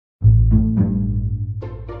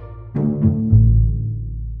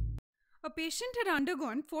patient had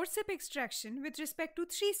undergone forceps extraction with respect to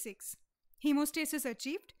 3-6. Hemostasis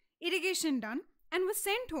achieved, irrigation done, and was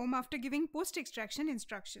sent home after giving post-extraction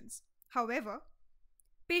instructions. However,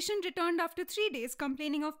 patient returned after 3 days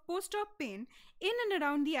complaining of post-op pain in and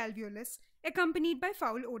around the alveolus, accompanied by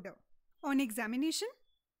foul odor. On examination,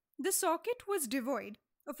 the socket was devoid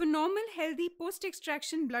of a normal healthy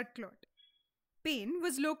post-extraction blood clot. Pain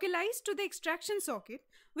was localized to the extraction socket,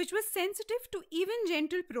 which was sensitive to even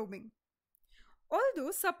gentle probing.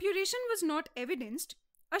 Although suppuration was not evidenced,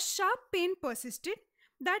 a sharp pain persisted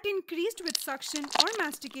that increased with suction or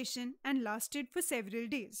mastication and lasted for several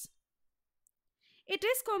days. It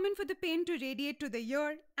is common for the pain to radiate to the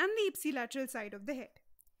ear and the ipsilateral side of the head.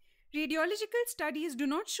 Radiological studies do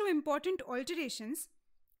not show important alterations,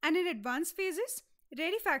 and in advanced phases,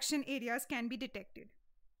 rarefaction areas can be detected.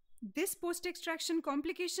 This post-extraction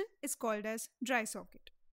complication is called as dry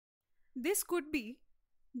socket. This could be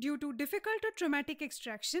due to difficult or traumatic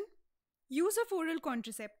extraction, use of oral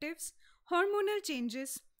contraceptives, hormonal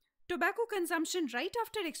changes, tobacco consumption right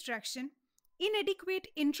after extraction, inadequate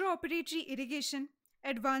intraoperatory irrigation,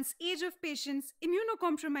 advanced age of patients,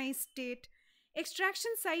 immunocompromised state,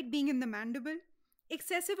 extraction site being in the mandible,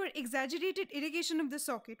 excessive or exaggerated irrigation of the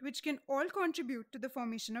socket, which can all contribute to the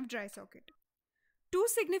formation of dry socket. Two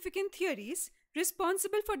significant theories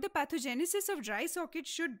responsible for the pathogenesis of dry socket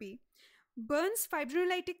should be Burns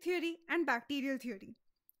fibrinolytic theory and bacterial theory.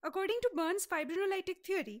 According to Burns fibrinolytic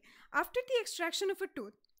theory, after the extraction of a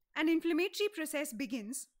tooth, an inflammatory process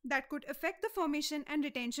begins that could affect the formation and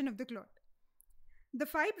retention of the clot. The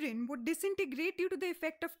fibrin would disintegrate due to the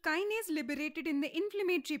effect of kinase liberated in the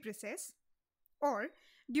inflammatory process, or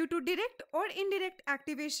due to direct or indirect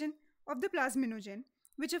activation of the plasminogen,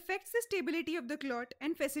 which affects the stability of the clot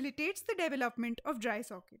and facilitates the development of dry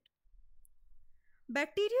socket.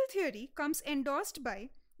 Bacterial theory comes endorsed by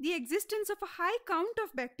the existence of a high count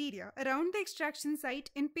of bacteria around the extraction site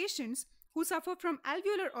in patients who suffer from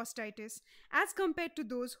alveolar osteitis as compared to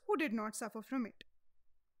those who did not suffer from it.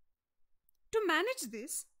 To manage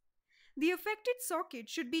this, the affected socket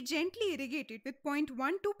should be gently irrigated with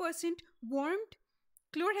 0.12% warmed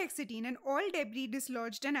chlorhexidine and all debris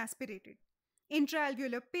dislodged and aspirated.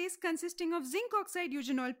 Intraalveolar paste consisting of zinc oxide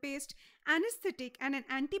eugenol paste, anesthetic, and an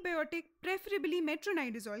antibiotic, preferably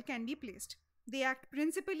metronidazole, can be placed. They act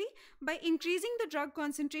principally by increasing the drug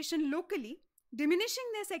concentration locally, diminishing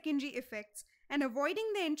their secondary effects, and avoiding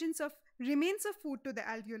the entrance of remains of food to the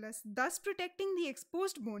alveolus, thus protecting the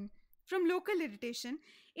exposed bone from local irritation,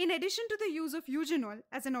 in addition to the use of eugenol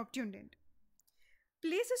as an obtundant.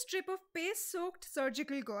 Place a strip of paste-soaked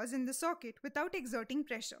surgical gauze in the socket without exerting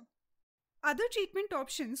pressure. Other treatment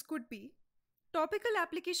options could be topical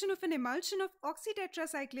application of an emulsion of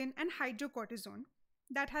oxytetracycline and hydrocortisone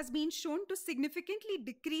that has been shown to significantly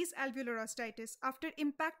decrease alveolar osteitis after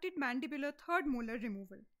impacted mandibular third molar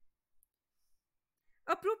removal.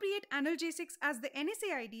 Appropriate analgesics as the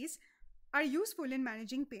NSAIDs are useful in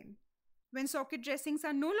managing pain. When socket dressings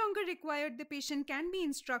are no longer required, the patient can be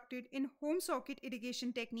instructed in home socket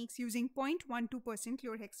irrigation techniques using 0.12%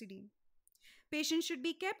 chlorhexidine. Patients should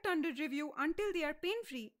be kept under review until they are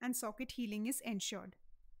pain-free and socket healing is ensured.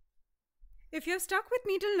 If you have stuck with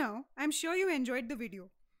me till now, I'm sure you enjoyed the video.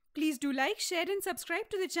 Please do like, share and subscribe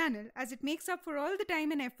to the channel as it makes up for all the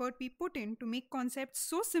time and effort we put in to make concepts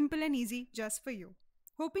so simple and easy just for you.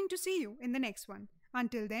 Hoping to see you in the next one.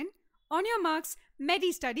 Until then, on your marks,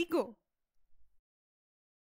 Medi Study Go!